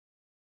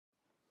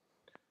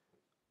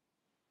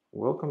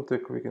Welcome to a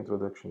quick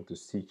introduction to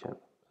CKAN,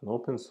 an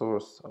open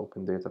source,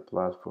 open data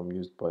platform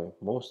used by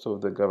most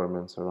of the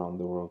governments around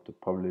the world to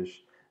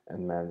publish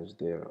and manage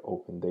their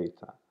open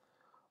data.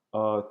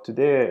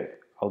 Today,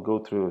 I'll go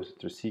through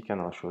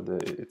CKAN. I'll show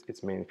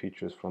its main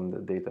features from the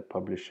data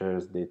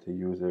publishers, data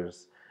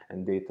users,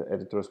 and data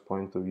editors'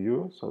 point of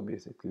view. So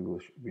basically, we'll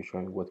be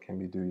showing what can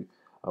be done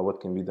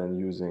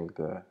using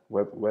the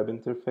web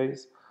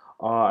interface.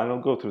 And I'll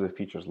go through the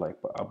features like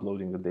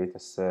uploading the data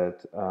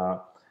set,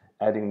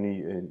 adding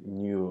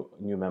new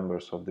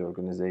members of the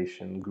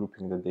organization,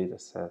 grouping the data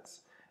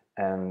sets,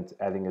 and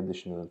adding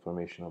additional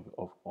information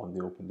on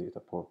the open data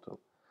portal.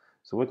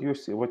 So what you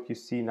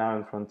see now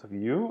in front of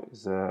you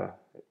is a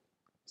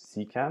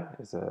CKAN,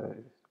 is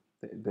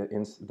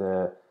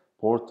the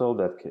portal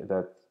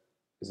that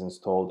is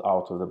installed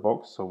out of the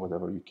box. So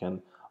whatever you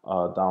can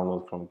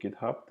download from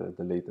GitHub,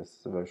 the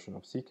latest version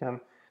of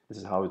CKAN. This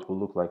is how it will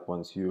look like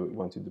once you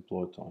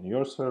deploy it on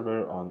your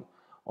server, on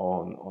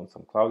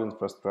some cloud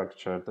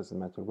infrastructure. Doesn't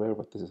matter where,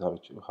 but this is how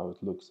it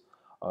looks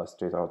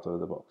straight out of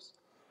the box.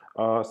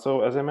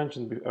 So as I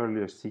mentioned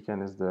earlier,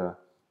 CKAN is the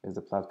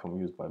platform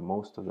used by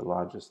most of the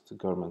largest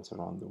governments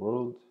around the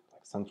world,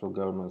 like central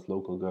governments,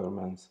 local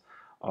governments.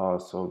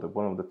 So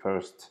one of the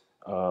first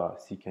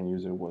CKAN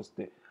user was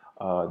the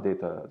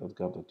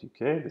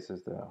data.gov.uk. This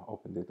is the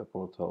open data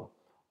portal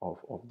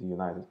of the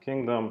United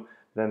Kingdom.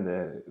 Then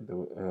there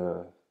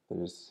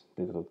is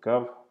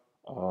data.gov,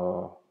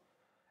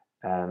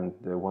 and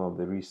one of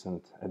the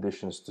recent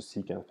additions to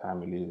CKAN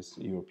family is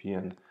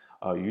European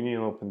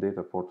Union Open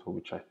Data Portal,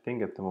 which I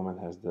think at the moment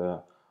has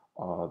the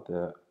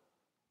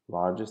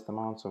largest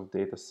amounts of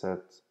data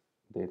sets.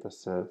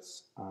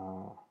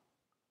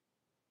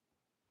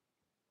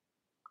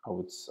 I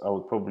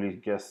would probably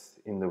guess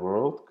in the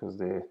world, because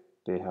they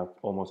have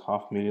almost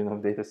 500,000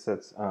 of data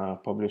sets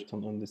published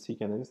on the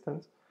CKAN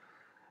instance.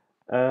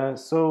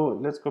 So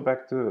let's go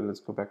back to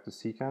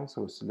CKAN.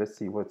 So let's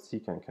see what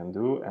CKAN can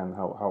do and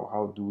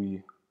how do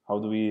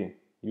we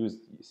use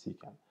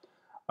CKAN.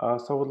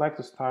 So I would like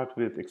to start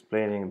with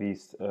explaining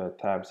these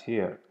tabs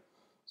here.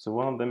 So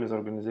one of them is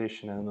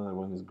organization and another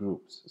one is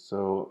groups.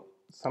 So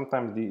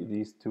sometimes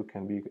these two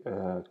can be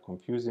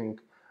confusing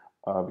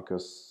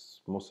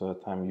because most of the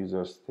time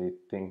users they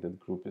think that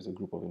group is a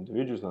group of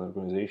individuals and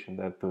organization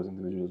that those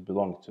individuals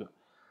belong to.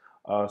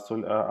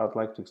 So I'd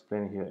like to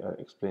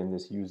explain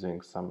this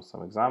using some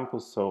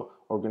examples. So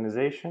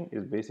organization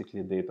is basically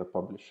a data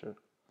publisher.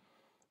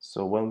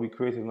 So when we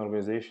create an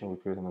organization,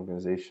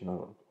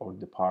 or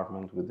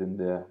department within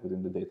the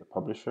data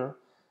publisher.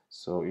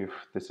 So if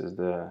this is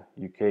the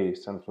UK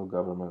central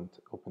government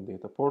open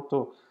data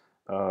portal,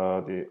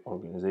 the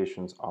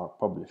organizations are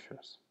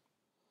publishers.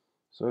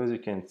 So as you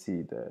can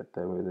see,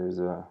 there's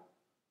a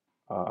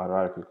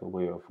hierarchical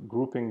way of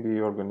grouping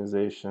the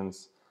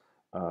organizations.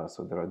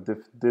 So there are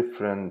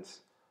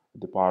different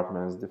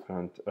departments,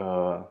 different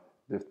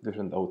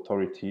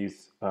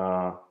authorities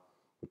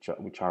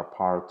which are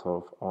part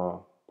of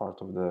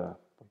the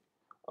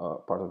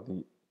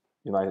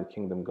United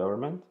Kingdom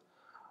government.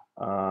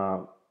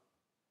 The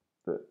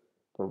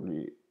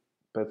probably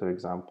better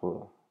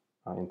example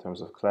in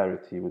terms of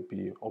clarity would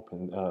be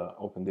Open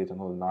Data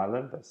Northern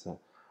Ireland. That's a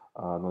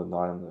Northern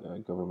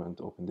Ireland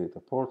government open data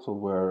portal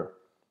where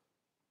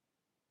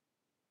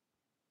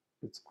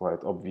it's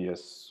quite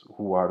obvious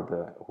who are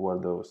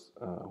those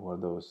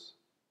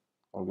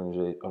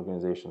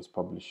organizations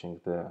publishing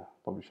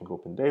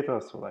open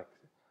data. So like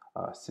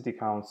city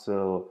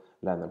council,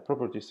 land and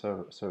property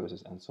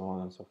services, and so on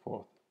and so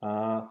forth.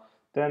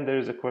 Then there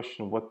is a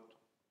question: what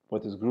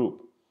is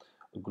group?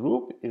 A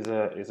group is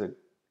a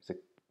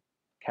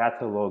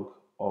catalog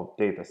of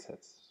data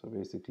sets. So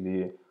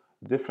basically,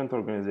 different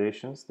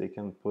organizations they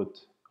can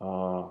put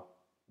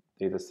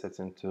data sets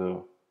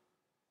into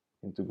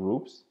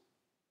groups.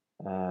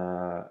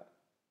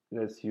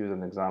 Let's use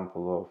an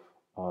example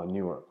of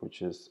Newark,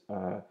 which is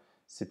a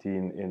city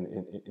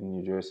in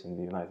New Jersey in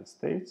the United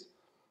States.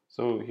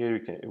 So here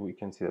we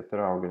can see that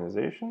there are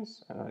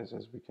organizations. As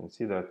we can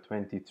see, there are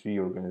 23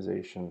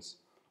 organizations,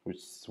 which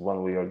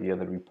one way or the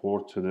other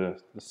report to the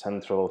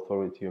central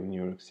authority of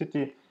New York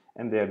City,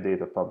 and they are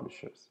data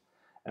publishers.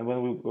 And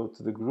when we go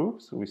to the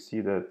groups, we see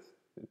that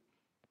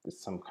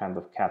it's some kind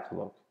of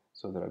catalog.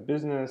 So there are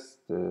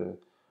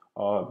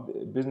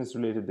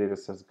business-related data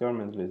sets,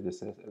 government-related data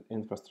sets,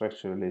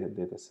 infrastructure-related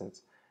data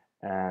sets.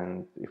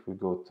 And if we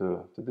go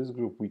to this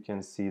group, we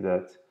can see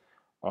that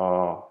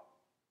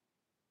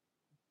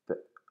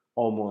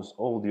almost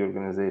all the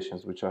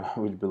organizations which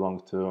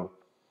belong to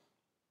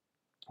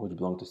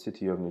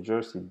City of New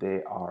Jersey,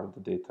 they are the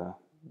data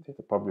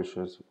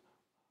publishers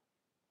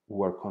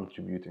who are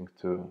contributing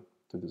to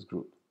this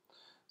group.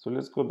 So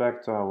let's go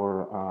back to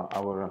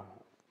our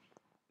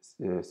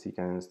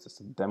CKAN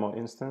instance, demo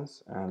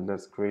instance, and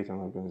let's create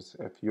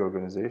a few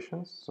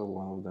organizations. So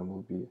one of them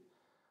will be,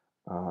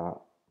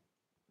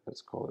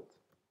 let's call it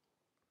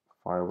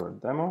Fireware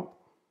Demo.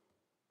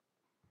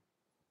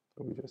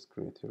 So we just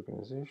create the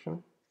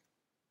organization.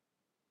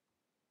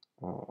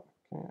 Okay,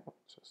 I'll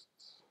just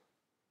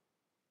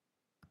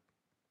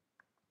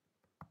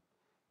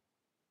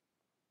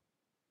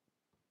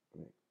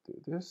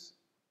this.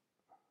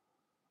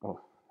 Oh,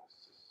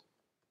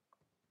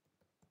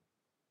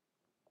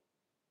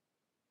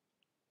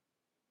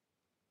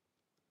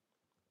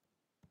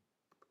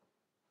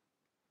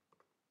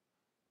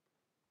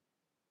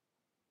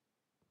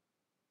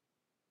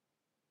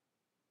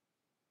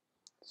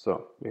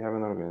 so we have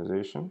an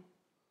organization.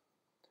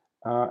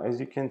 As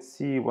you can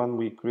see, when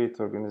we create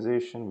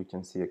organization, we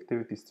can see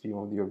activity stream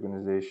of the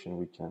organization.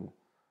 We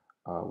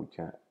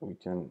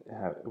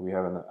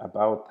have an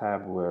about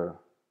tab where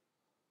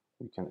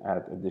we can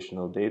add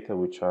additional data,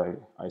 which I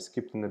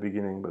skipped in the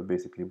beginning, but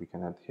basically we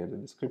can add here the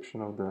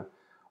description of the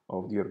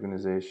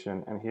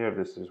organization, and here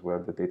this is where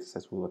the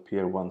datasets will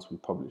appear once we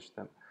publish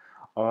them.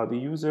 The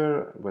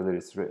user, whether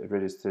it's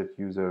registered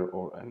user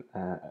or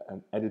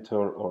an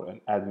editor or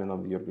an admin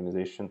of the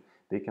organization,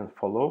 they can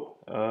follow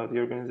the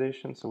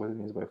organization. So what it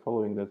means by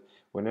following that,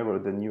 whenever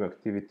the new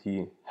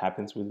activity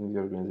happens within the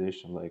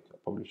organization, like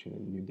publishing a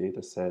new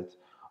data set,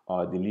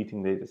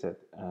 deleting data set,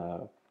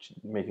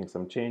 making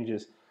some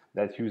changes,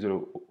 that user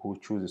who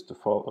chooses to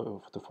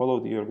follow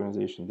the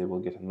organization, they will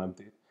get an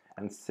update.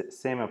 And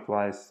same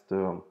applies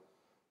to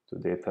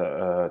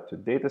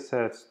data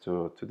sets,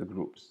 to the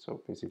groups.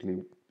 So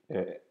basically,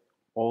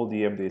 all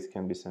the updates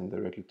can be sent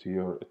directly to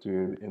your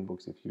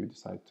inbox if you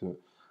decide to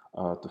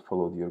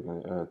follow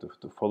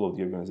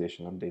the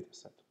organization on data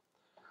set.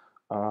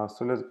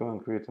 So let's go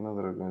and create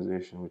another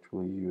organization which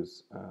we'll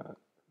use a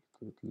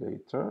bit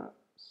later.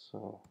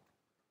 So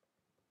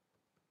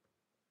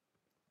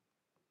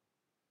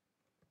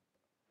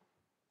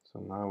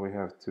now we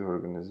have two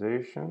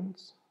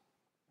organizations,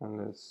 and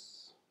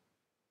let's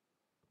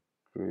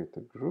create a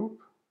group.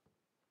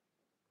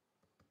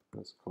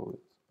 Let's call it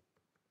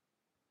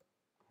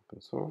open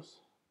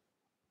source.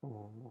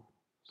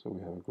 So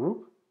we have a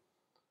group,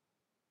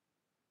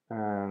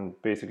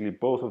 and basically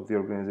both of the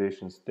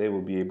organizations, they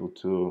will be able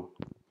to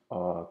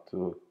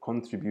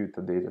contribute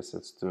the data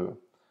sets to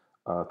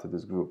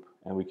this group,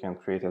 and we can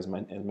create as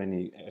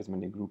many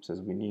groups as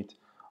we need.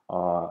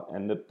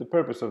 And the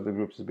purpose of the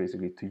groups is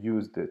basically to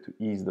ease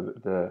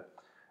the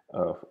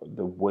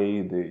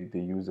way the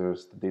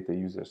data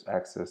users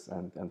access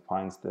and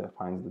finds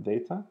the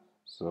data.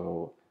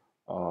 So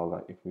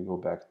like if we go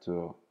back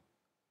to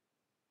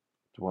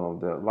one of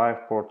the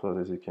live portals,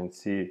 as you can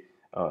see,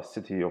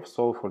 City of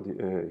Seoul for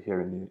the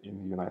here in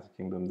the United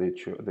Kingdom, they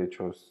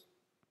chose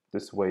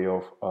this way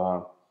of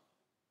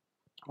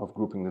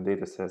grouping the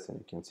data sets, and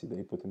you can see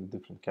they put in the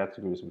different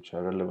categories which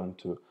are relevant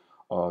to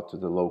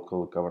the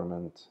local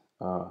government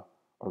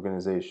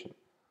organization.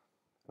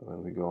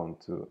 When we go on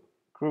to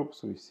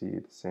groups, we see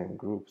the same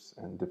groups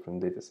and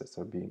different data sets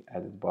are being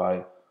added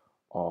by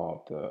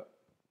the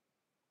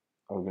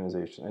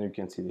organization. And you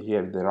can see that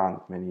here there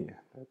aren't many.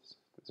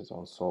 This is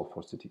on Seoul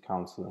for City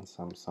Council and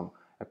some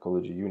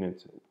ecology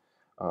unit.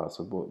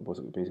 So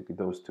basically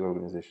those two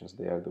organizations,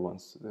 they are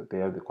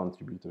the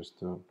contributors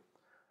to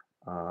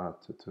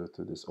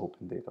this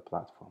open data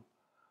platform.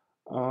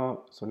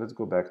 So let's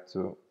go back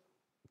to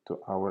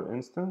our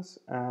instance,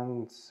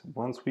 and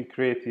once we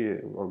create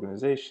the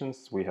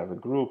organizations, we have a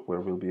group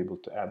where we'll be able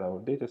to add our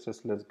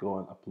datasets. Let's go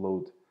and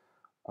upload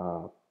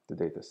the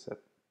dataset.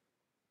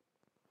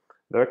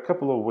 There are a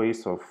couple of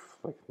ways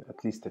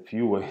at least a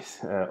few ways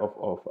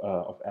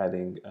of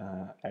adding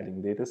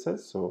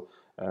datasets. So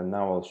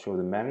now I'll show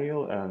the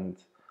manual, and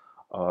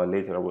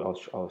later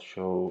I'll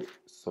show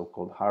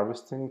so-called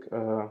harvesting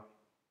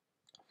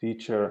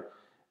feature.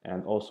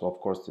 And also,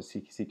 of course, the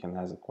CKAN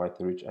has quite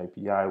a rich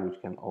API,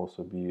 which can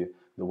also be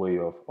the way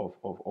of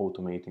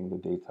automating the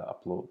data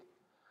upload.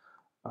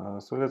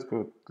 So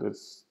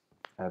let's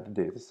add the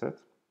data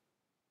set.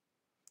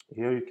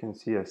 Here you can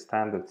see a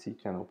standard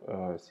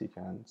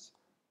CKAN's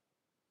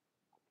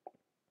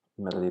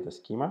metadata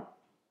schema.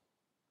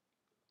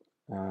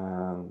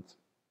 And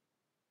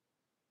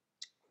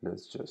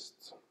let's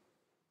just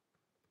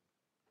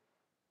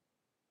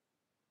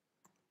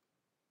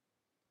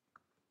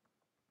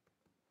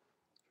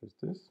choose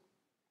this.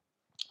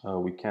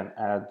 We can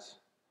add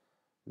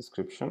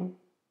description.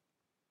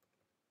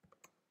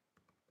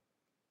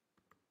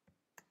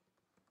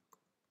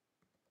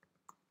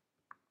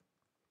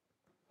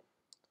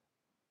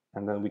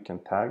 And then we can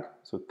tag.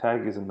 So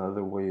tag is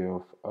another way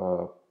of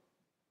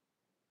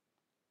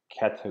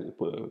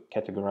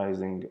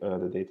categorizing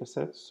the data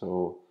set.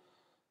 So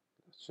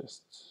let's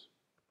just,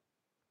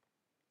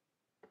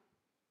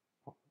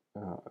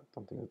 I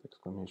don't think that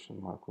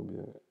exclamation mark will be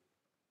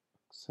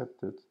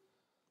accepted.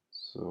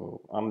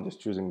 So I'm just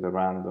choosing the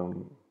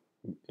random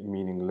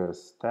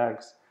meaningless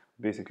tags.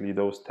 Basically,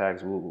 those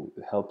tags will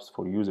help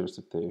for users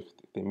if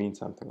they mean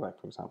something, like,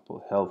 for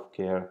example,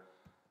 healthcare.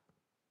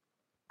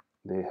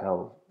 They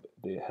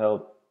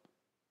help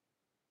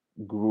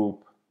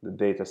group the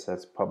data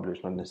sets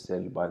published not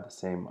necessarily by the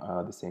same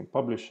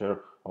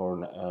publisher,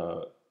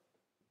 or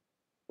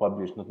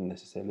published not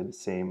necessarily the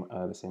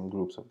same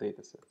groups of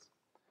data sets.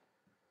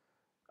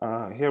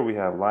 Here we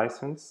have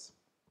license.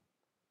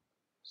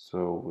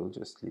 So we'll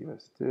just leave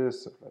as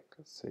this. Like,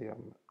 let's say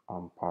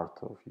I'm part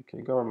of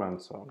UK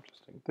government, so I'm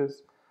just doing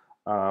this.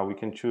 We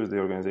can choose the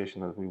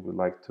organization that we would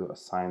like to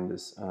assign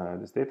this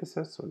data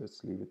set. So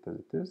let's leave it as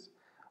it is.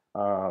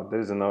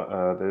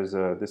 There's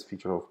this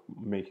feature of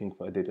making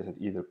a data set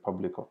either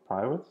public or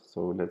private.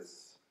 So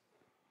let's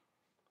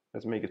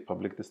make it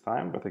public this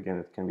time. But again,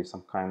 it can be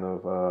some kind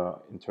of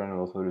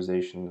internal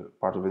authorization,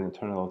 part of an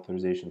internal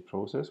authorization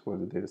process where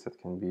the data set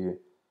can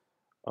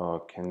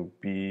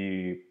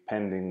be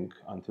pending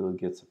until it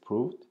gets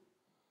approved.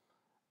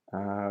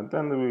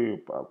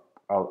 Then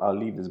I'll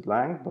leave this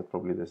blank, but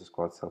probably this is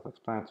quite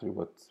self-explanatory.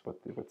 What's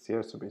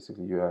here? So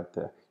basically, you add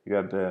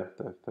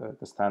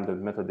the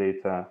standard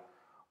metadata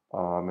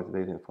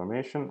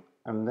information,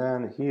 and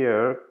then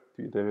here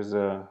there is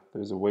a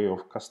way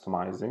of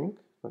customizing,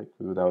 like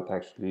without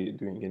actually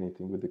doing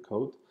anything with the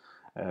code,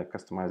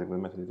 customizing the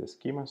metadata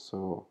schema.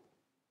 So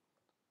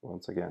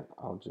once again,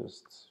 I'll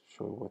just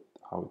show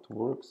how it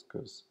works,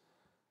 because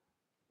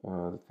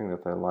the thing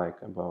that I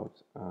like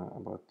about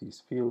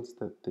these fields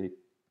that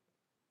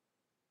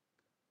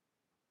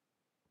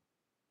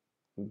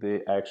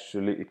they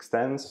actually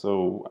extend.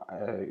 So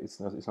it's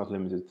not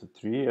limited to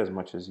 3 as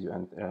much as you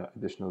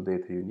additional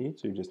data you need.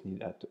 So you just need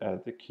to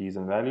add the keys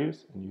and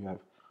values, and you have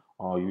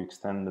you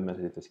extend the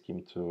metadata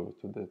scheme to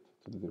the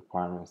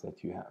requirements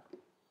that you have.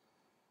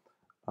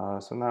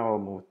 So now I'll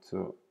move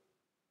to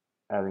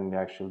adding the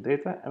actual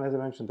data. And as I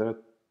mentioned, there are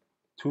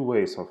 2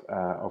 ways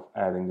of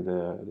adding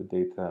the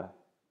data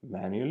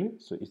manually.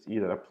 So it's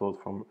either upload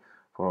from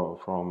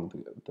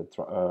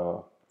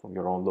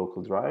your own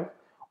local drive,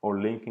 or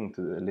linking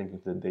to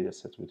the data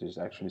set, which is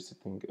actually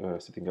sitting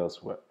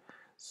elsewhere.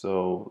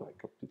 So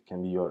like it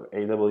can be your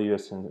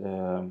AWS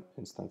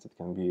instance. It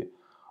can be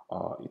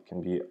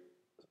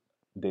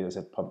data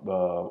set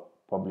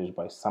published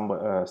by some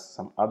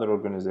other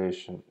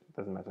organization. It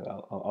doesn't matter.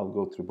 I'll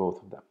go through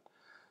both of them.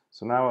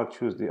 So now I'll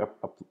choose the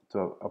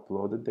to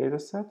upload the data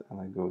set,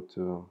 and I go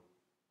to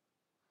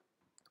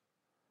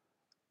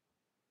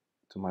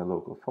my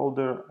local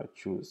folder. I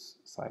choose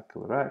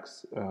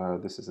CycleRex.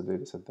 This is a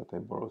data set that I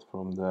borrowed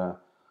from the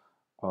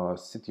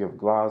City of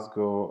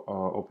Glasgow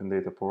Open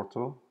Data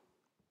Portal.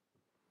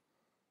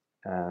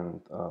 And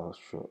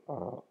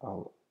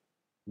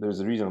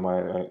there's a reason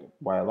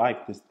why I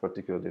like this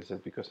particular data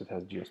set, because it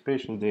has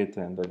geospatial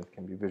data, and then it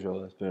can be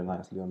visualized very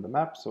nicely on the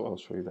map. So I'll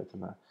show you that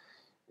in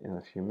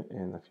a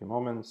few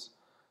moments.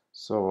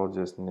 So I'll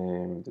just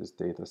name this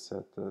data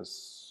set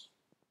as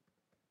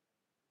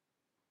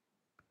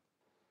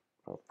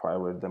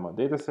private demo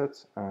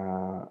dataset.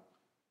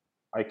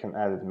 I can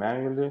add it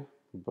manually,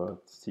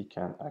 but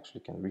CKAN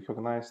actually can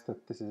recognize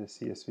that this is a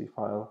CSV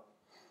file.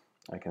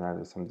 I can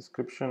add some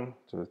description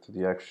to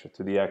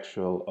the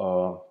actual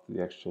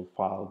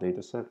file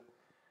dataset,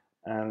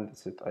 and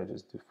that's it. I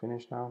just do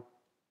finish now,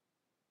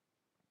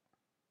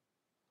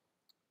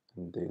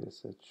 and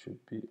dataset should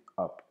be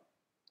up.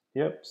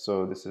 Yep.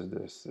 So this is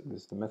the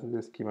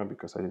metadata schema,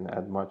 because I didn't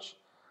add much.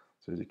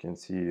 So as you can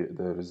see,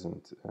 there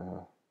isn't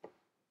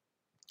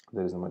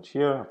much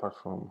here apart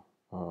from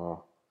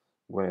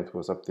when it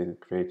was updated,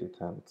 created,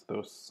 and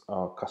those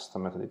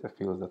custom metadata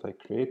fields that I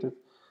created.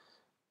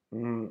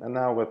 And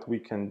now what we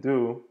can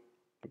do,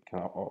 we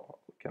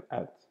can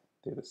add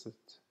dataset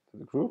to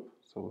the group.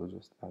 So we'll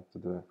just add to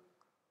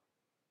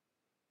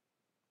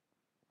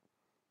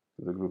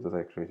the group that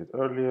I created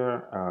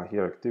earlier.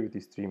 Here,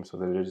 activity stream, so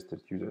the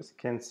registered users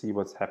can see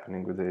what's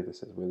happening with the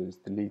dataset, whether it's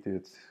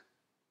deleted,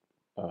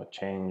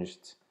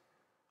 changed,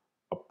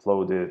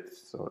 uploaded,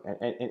 so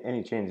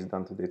any changes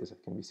done to the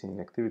dataset can be seen in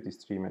activity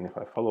stream, and if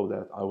I follow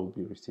that, I will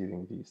be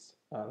receiving these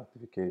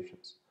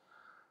notifications.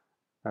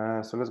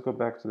 So let's go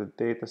back to the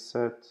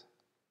dataset,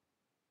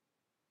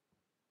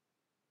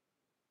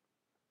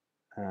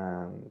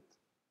 and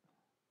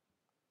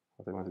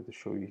what I wanted to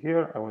show you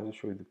here, I wanted to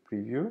show you the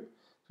preview.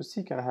 So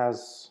CKAN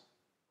has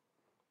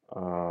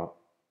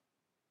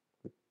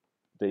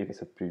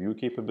dataset preview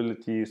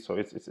capability, so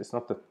it's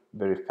not a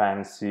very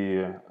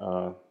fancy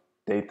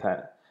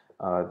data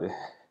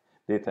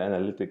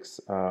analytics.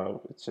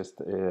 It's just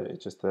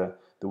the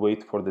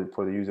wait for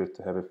the user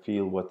to have a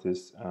feel what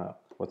is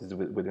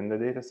within the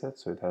data set.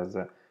 So it has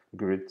a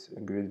grid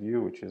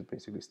view, which is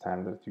basically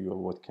standard view of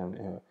what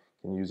can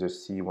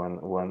users see when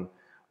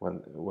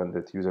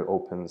that user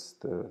opens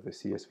the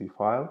CSV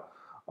file.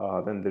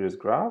 Then there is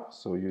graph,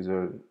 so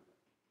user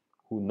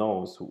who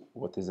knows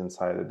what is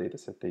inside the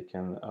dataset, they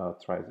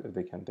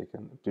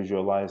can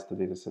visualize the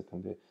dataset,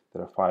 and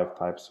there are 5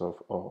 types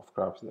of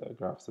graphs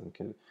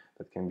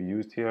that can be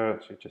used here.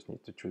 So you just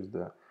need to choose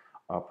the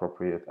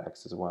appropriate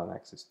axis 1 and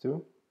axis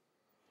 2.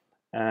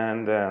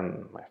 And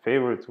then my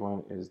favorite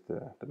one is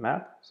the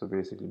map. So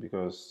basically,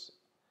 because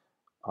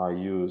I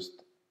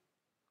used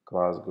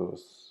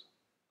Glasgow's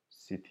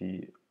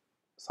City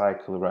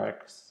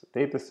CycleRex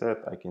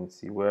dataset, I can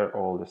see where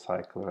all the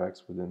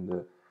CycleRex within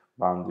the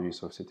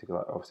boundaries of City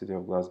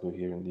of Glasgow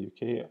here in the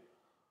UK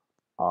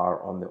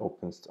are on the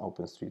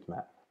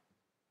OpenStreetMap.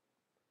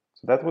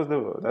 So that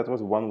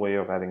was one way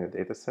of adding a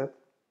data set.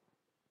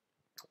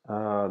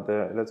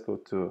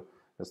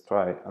 Let's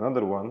try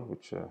another one,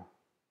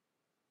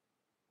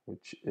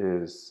 which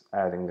is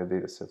adding a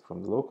data set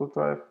from the local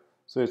drive.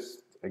 So it's,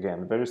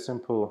 again, very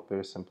simple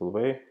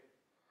way.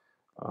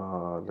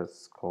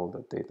 Let's call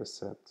the data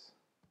set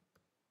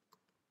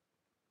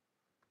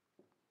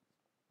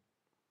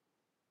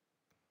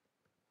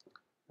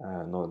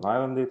Northern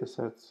Ireland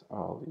dataset.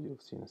 You'll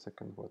see in a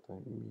second what I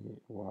mean.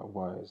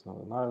 Why is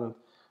Northern Ireland?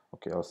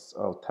 Okay,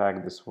 I'll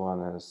tag this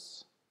one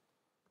as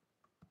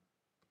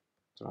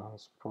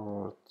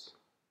transport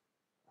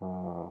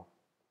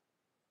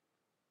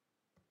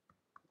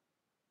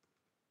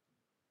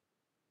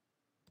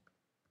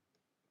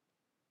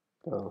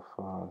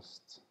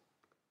Belfast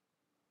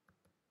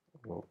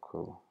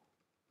local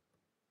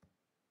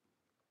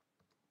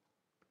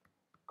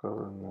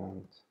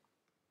government,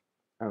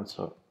 and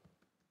so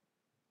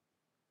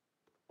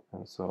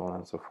on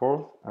and so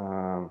forth.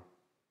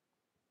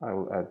 I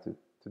will add it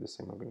to the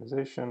same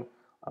organization.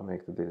 I'll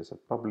make the dataset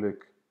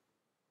public.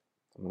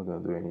 I'm not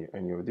going to do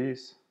any of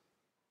these.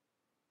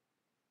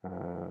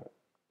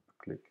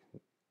 Click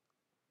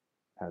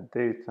add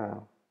data,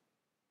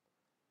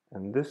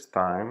 and this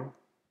time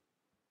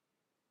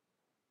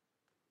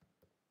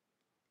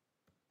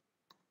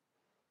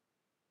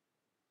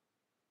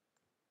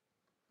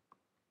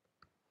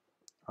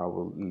I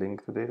will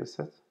link the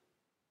dataset,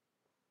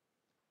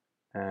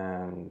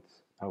 and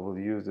I will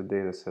use the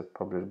dataset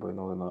published by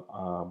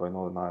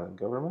Northern Ireland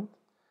government,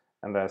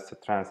 and that's the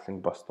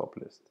TransLink bus stop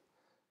list.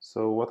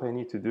 So what I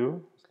need to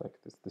do is like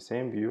it's the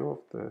same view of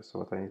the. So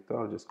what I need to do,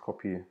 I'll just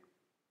copy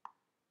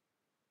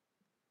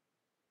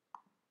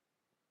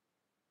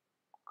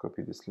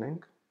this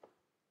link.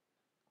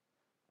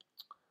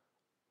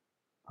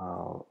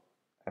 I'll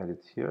add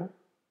it here.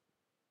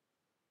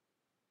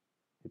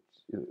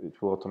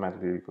 It will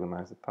automatically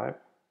recognize the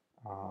type.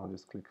 I'll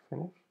just click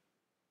finish.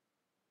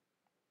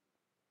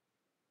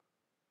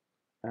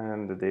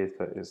 And the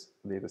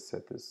data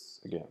set is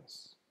again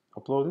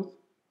uploaded.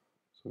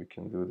 So we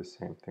can do the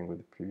same thing with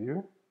the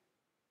preview.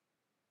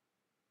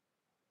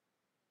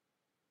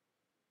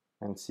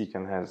 And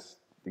CKAN has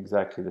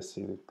exactly the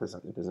same. It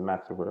doesn't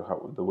matter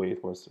the way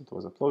it was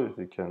uploaded.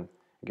 We can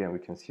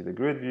see the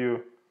grid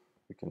view,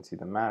 we can see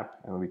the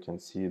map, and we can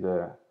see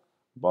the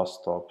bus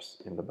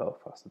stops in the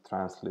Belfast, the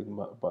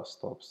TransLink bus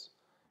stops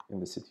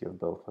in the city of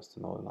Belfast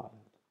in Northern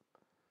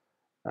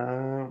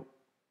Ireland.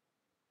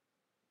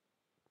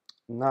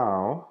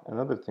 Now,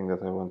 another thing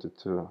that I wanted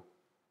to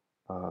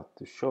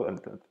show, and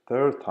the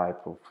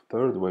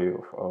third way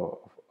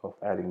of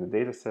adding the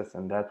data sets,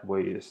 and that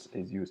way is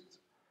used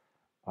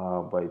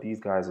by these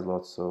guys a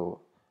lot.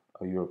 So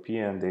a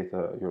European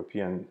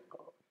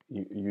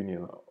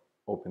Union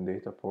Open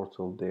Data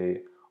Portal,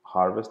 they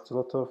harvest a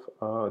lot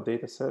of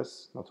data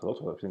sets, not a lot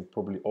of, I think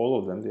probably all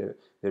of them,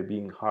 they're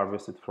being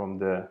harvested from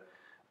the,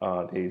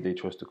 they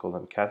chose to call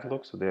them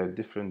catalogs, so they are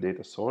different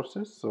data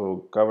sources.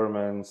 So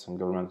governments and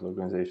governmental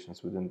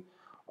organizations within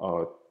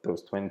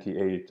those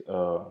 28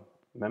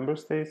 member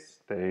states,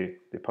 they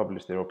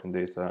publish their open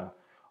data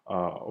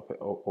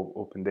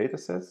open data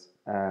sets,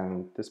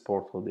 and this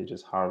portal, they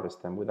just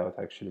harvest them without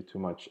actually too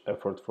much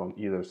effort from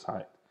either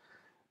side.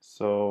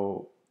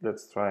 So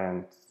let's try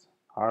and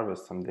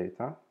harvest some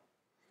data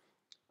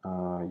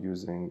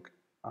using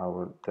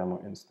our demo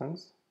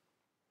instance.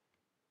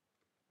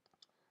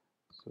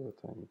 So what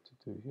I need to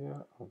do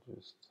here, I'll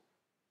just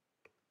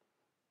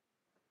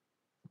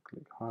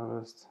click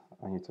harvest.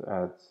 I need to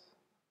add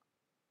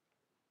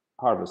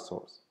harvest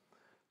source.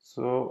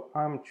 So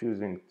I'm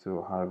choosing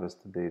to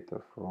harvest the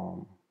data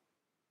from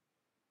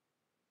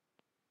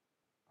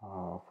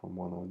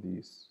one of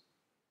these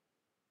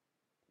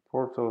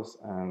portals,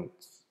 and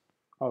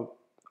I'll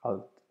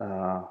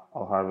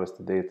harvest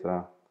the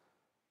data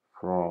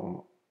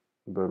from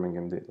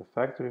Birmingham Data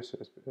Factory. So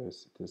it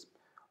is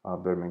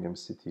Birmingham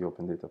City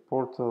Open Data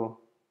Portal.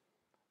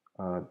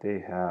 They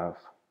have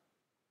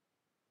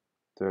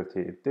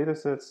 38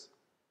 datasets,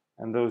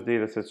 and those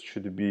datasets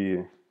should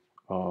be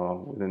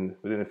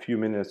within a few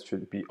minutes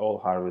should be all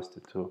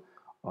harvested to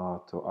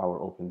our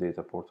Open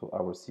Data Portal,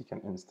 our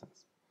CKAN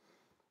instance.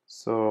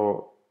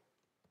 So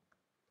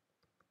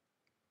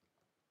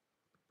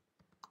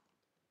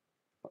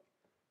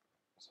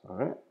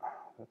sorry,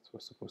 that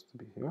was supposed to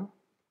be here.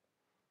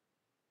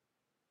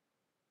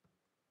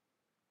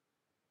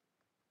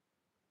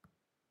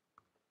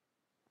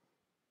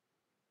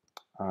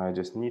 I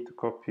just need to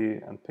copy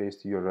and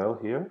paste the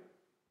URL here.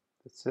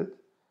 That's it.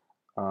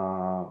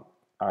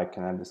 I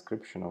can add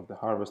description of the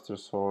harvester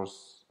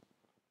source.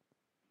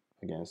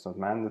 Again, it's not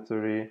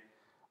mandatory.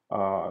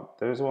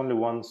 There is only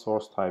one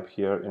source type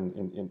here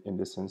in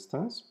this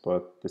instance,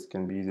 but this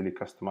can be easily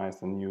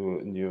customized, and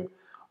new,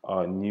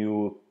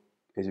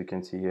 as you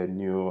can see here,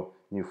 new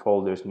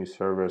folders, new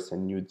servers,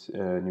 and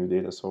new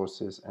data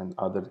sources, and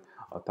other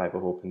type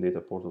of open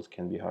data portals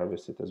can be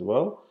harvested as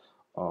well.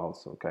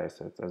 So,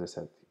 guys, as I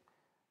said,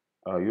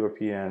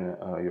 European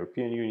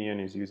Union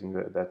is using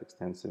that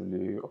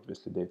extensively.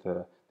 Obviously,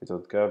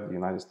 data.gov, the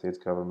United States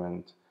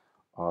government,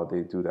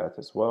 they do that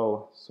as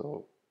well.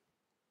 So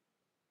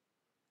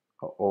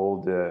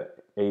all the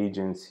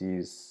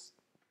agencies,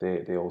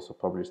 they also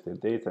publish their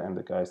data, and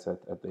the guys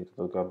at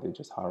data.gov, they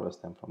just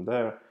harvest them from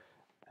there.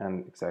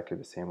 and exactly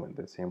the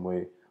same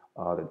way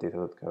the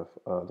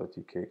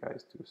data.gov.uk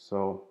guys do.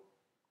 So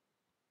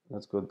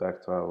let's go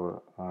back to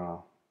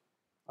our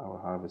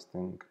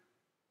harvesting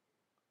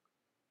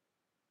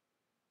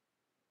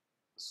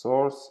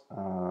source.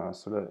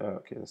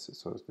 Okay, this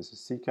is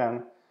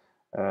CKAN.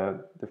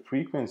 The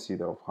frequency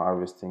of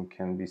harvesting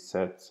can be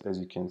set, as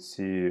you can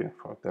see.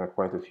 There are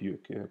quite a few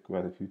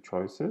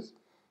choices.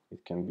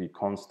 It can be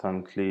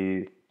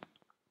constantly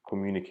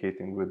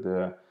communicating with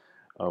the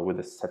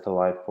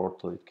satellite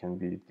portal. It can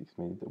be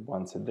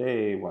once a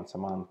day, once a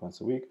month,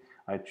 once a week.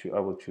 I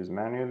will choose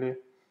manually.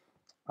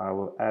 I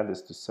will add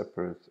this to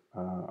separate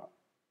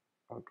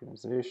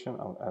organization.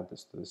 I'll add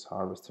this to this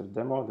harvester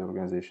demo, the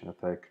organization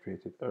that I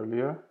created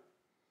earlier.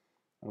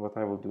 And what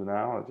I will do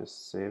now, I'll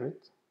just save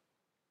it.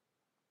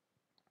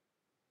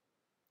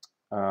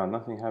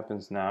 Nothing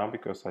happens now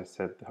because I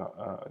set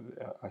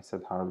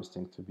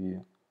harvesting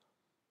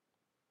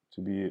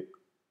to be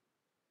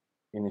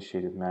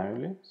initiated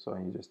manually. So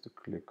I need just to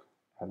click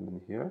admin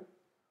here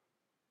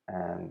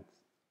and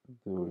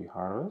do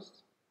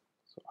reharvest.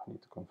 So I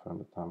need to confirm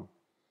that I'm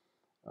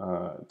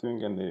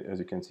doing, and as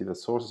you can see, the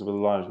sources with a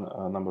large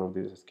number of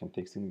data can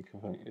take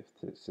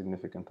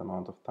significant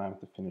amount of time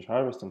to finish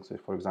harvesting. So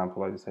if, for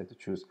example, I decide to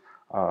choose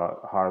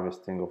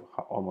harvesting of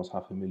almost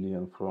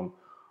 500,000 from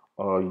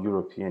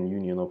European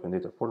Union Open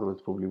Data Portal,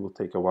 it probably will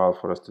take a while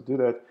for us to do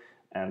that.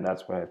 And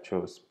that's why I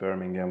chose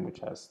Birmingham, which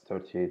has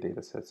 38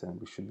 data sets, and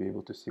we should be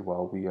able to see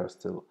while we are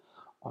still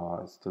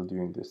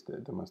doing this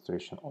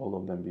demonstration, all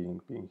of them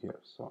being here.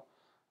 So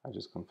I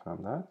just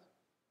confirm that.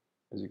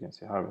 As you can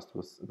see, harvest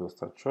will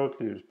start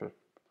shortly.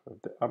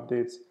 The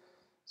updates.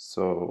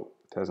 So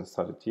it hasn't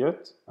started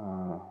yet.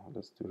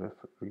 Let's do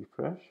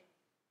refresh.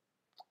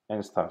 And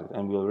it started.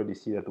 And we already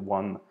see that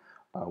one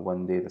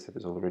data set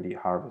is already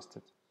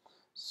harvested.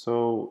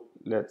 So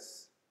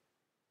let's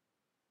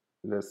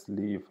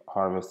leave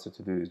harvester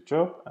to do his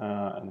job.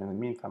 And in the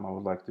meantime, I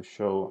would like to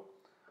show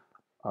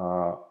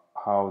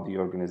how the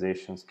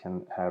organizations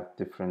can have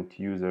different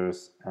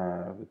users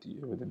with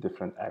the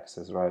different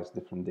access rights,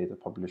 different data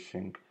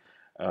publishing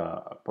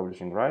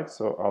rights.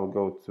 So I'll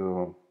go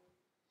to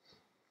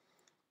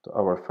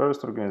our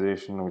first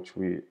organization,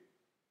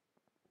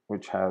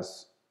 which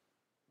has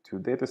two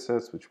data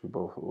sets, which we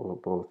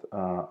both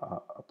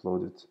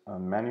uploaded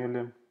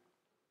manually.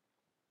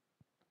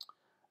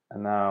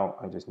 And now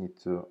I just need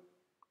to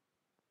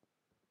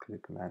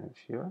click manage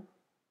here.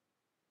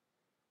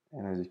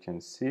 And as you can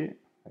see,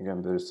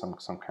 again, there is some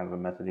kind of a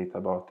metadata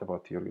about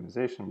the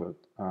organization, but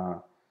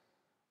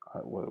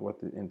what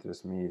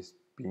interests me is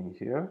being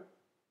here,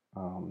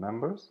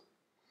 members.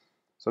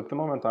 So at the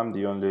moment, I'm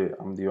the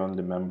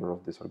only member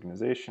of this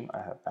organization. I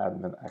have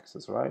admin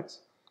access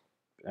rights,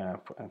 and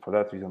for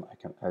that reason, I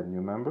can add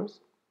new members.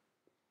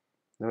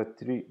 There are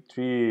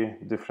three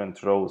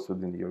different roles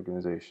within the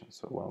organization.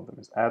 So one of them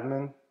is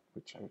admin,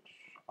 which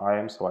I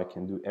am, so I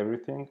can do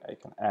everything. I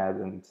can add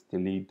and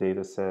delete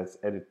data sets,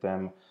 edit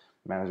them,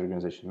 manage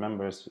organization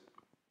members,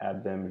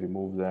 add them,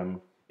 remove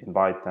them,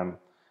 invite them.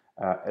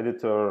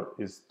 Editor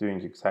is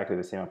doing exactly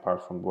the same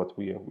apart from what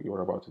we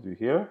are about to do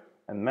here.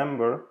 And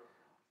member,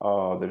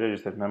 the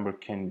registered member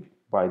can,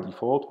 by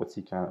default, what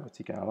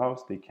CKAN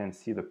allows, they can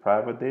see the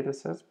private data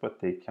sets, but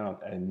they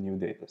cannot add new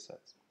data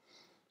sets.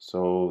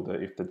 So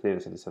if the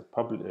data set is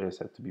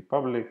set to be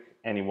public,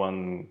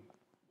 anyone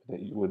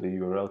with the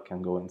URL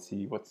can go and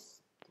see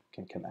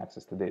can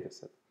access the data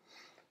set.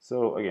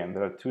 So again,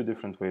 there are two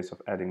different ways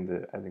of adding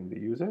the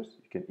users.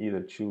 You can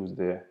either choose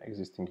the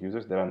existing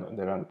users. There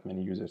aren't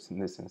many users in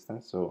this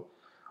instance, so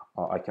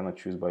I cannot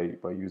choose by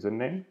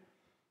username.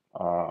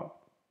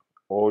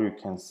 Or you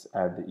can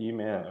add the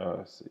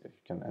email. So you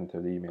can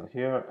enter the email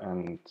here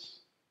and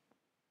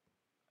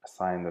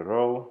assign the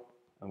role.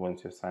 And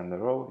once you assign the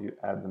role, you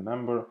add the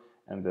member,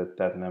 and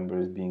that member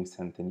is being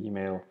sent an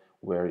email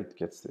where it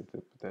gets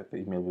the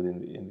email within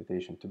the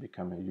invitation to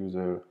become a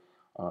user,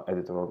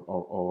 editor,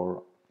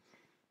 or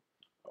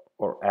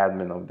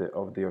admin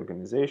of the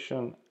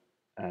organization,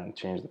 and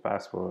change the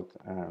password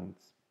and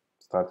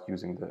start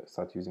using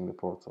the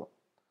portal.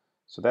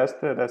 So that's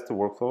the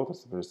workflow.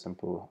 That's a very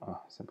simple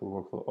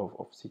workflow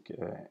of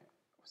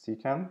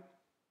CKAN.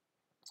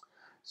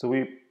 So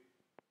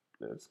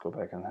let's go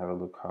back and have a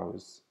look how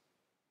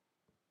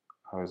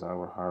is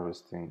our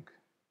harvesting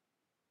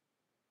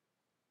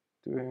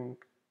doing.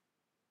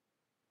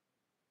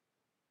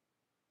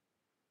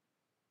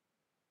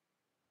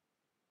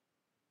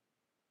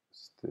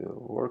 Still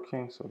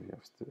working, so we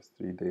have still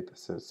 3 data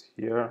sets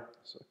here.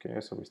 So, okay,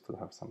 so we still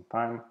have some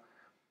time.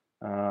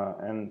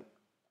 And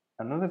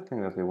another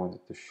thing that I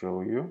wanted to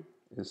show you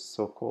is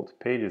so-called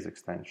pages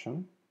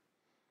extension,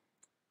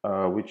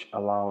 which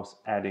allows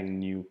adding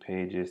new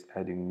pages,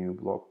 adding new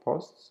blog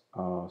posts.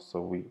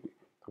 So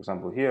for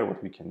example, here,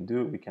 what we can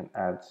do, we can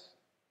add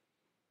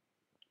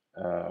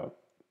a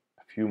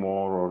few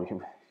more, or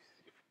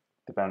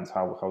depends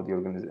how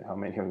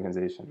many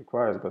organization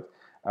requires, but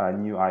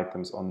new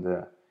items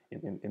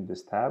in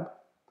this tab.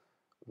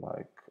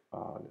 Like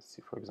let's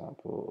see, for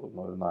example,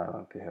 Northern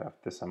Ireland, they have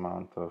this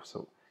amount of,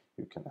 so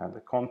You can add a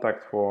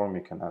contact form,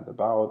 you can add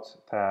about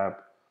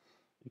tab,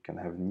 you can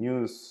have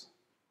news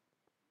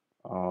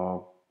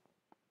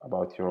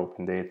about your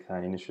open data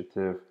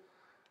initiative.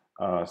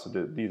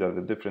 These are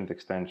the different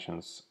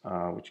extensions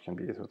which can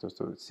be, so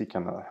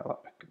CKAN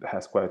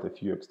has quite a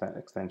few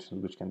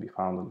extensions which can be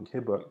found on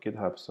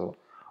GitHub. So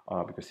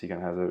because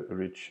CKAN has a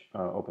rich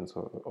open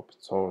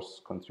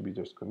source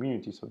contributors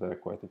community, so there are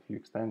quite a few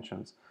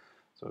extensions.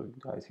 So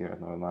guys here at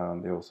Northern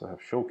Ireland, they also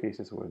have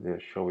showcases where they're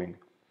showing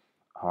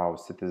how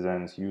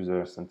citizens,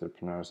 users,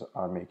 entrepreneurs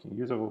are making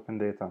use of open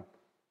data.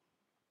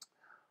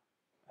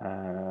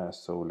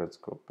 So let's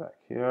go back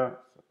here.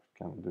 So we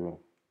can do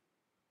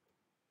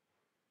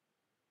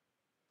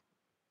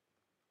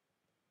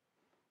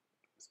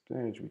this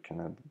page. We can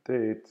add the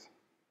date.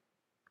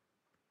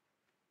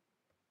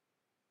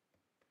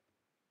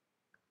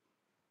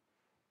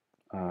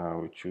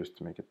 We choose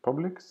to make it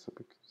public, so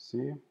we can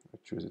see. I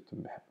choose it to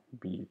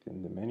be it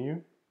in the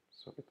menu,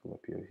 so it will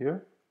appear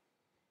here.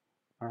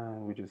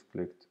 And we just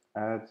clicked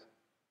add.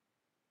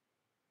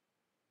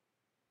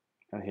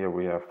 And here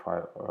we have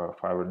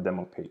Fiverr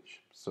demo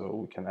page. So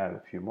we can add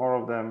a few more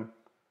of them.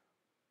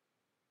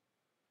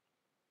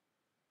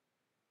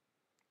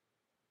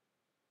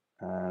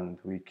 And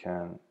we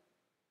can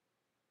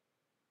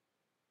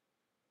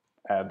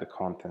add the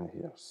content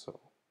here. So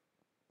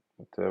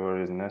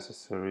whatever is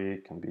necessary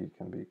can be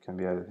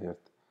added here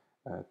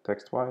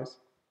text-wise.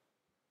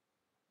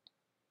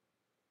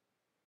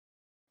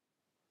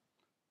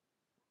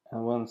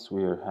 And once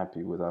we are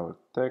happy with our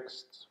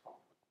text,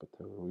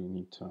 whatever we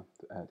need to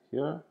add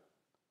here,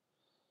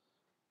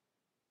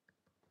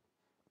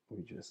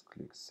 we just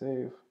click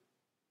save,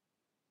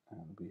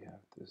 and we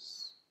have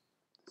this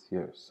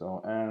here.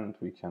 So, and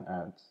we can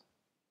add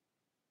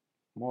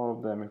more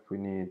of them if we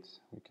need.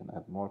 We can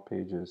add more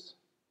pages.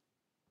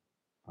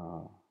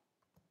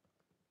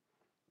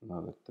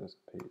 Another test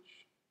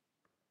page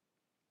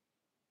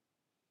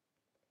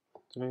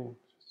 3,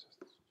 just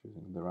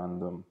using the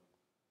random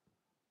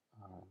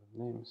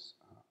names.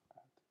 Add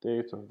the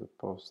date of the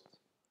post.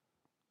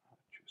 I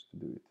choose to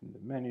do it in the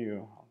menu.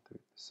 I'll take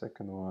the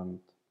second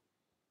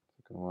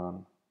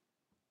one,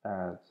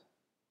 add,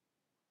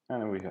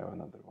 and we have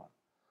another one.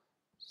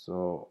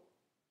 So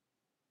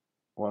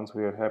once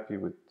we are happy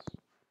with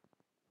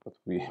what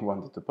we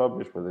wanted to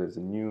publish, whether it's a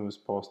news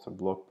post or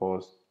blog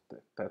post,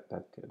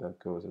 that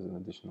goes as an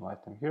additional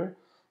item here.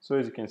 So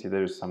as you can see,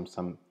 there is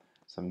some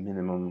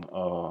minimum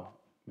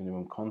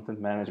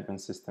content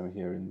management system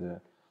here in the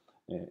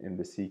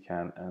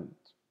CKAN, and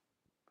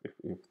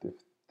if the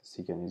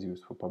CKAN is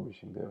used for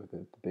publishing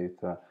the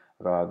data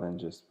rather than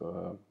just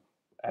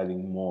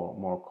adding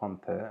more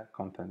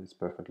content is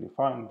perfectly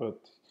fine.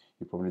 But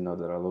you probably know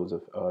there are loads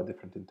of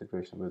different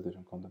integration with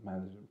different content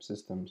management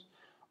systems,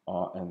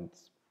 and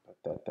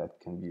that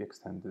can be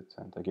extended.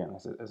 And again,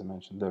 as I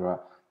mentioned, there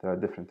are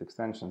different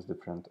extensions,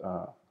 different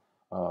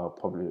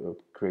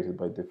created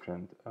by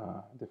different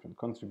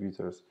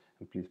contributors,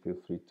 and please feel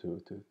free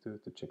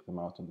to check them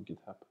out on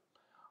GitHub.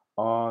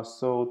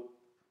 So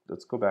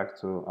let's go back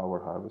to our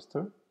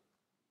harvester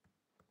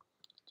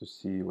to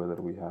see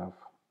whether we have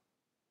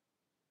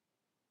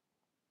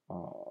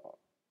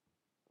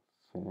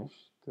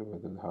finished,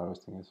 whether the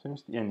harvesting is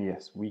finished. And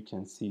yes, we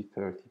can see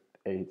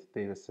 38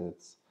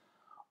 datasets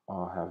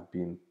have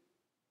been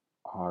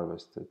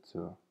harvested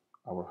to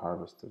our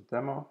harvester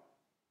demo.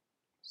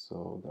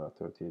 So there are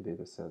 38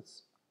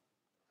 datasets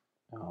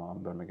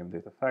on Birmingham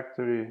Data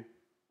Factory,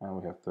 and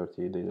we have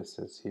 38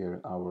 datasets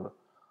here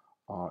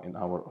in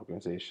our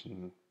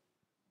organization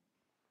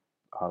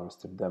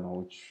harvester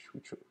demo,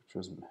 which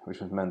was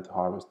meant to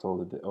harvest all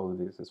the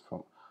datasets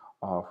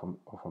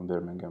from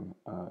Birmingham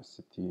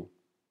City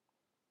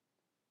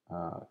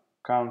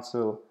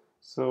Council.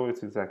 So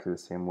it's exactly the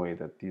same way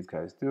that these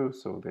guys do.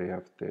 So they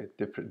have the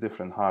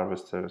different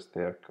harvesters.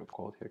 They are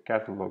called here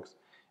catalogs,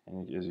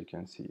 and as you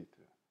can see,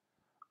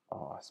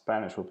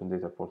 Spanish Open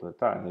Data Portal,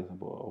 Italian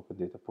Open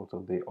Data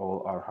Portal, they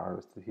all are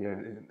harvested here,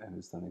 and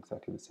it's done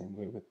exactly the same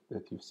way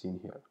that you've seen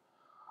here.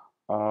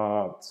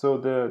 So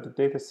the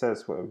data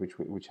sets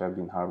which have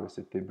been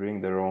harvested, they bring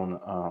their own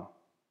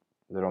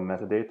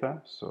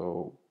metadata.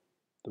 So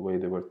the way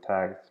they were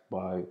tagged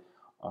by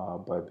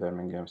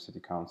Birmingham City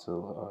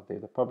Council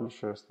data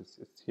publishers,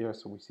 it's here.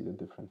 So we see the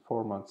different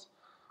formats,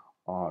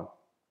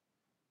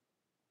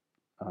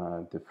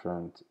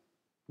 different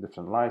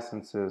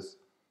licenses.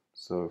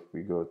 So if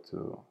we go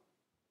to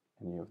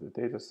any of the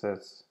data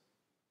sets,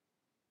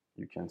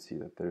 you can see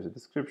that there's a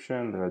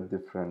description. There are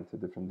different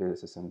data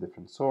sets and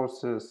different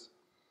sources.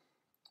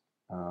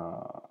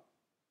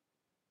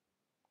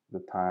 The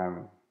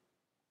time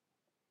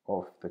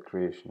of the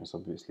creation is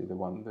obviously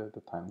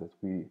the time that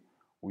we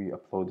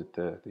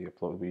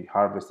uploaded we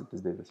harvested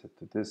this data set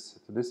to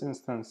this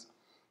instance,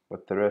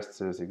 but the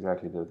rest is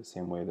exactly the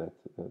same way that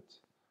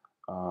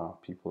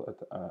people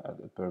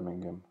at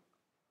Birmingham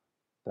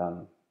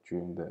done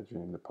during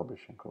the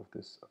publishing of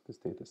this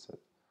data set.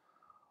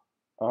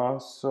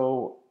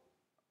 So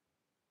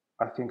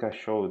I think I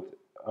showed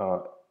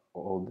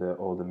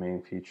all the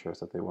main features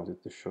that I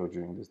wanted to show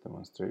during this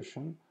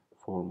demonstration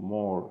For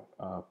more,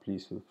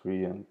 please feel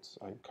free, and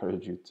I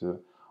encourage you to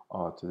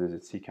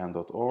visit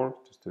ckan.org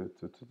just to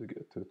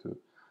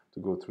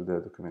go through the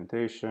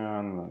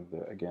documentation.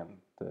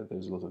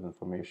 There's a lot of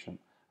information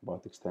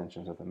about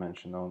extensions that I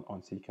mentioned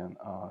on CKAN,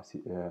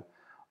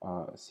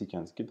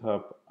 CKAN's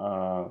GitHub.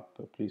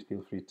 But please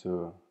feel free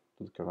to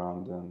look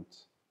around, and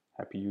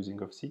happy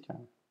using of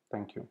CKAN.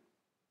 Thank you.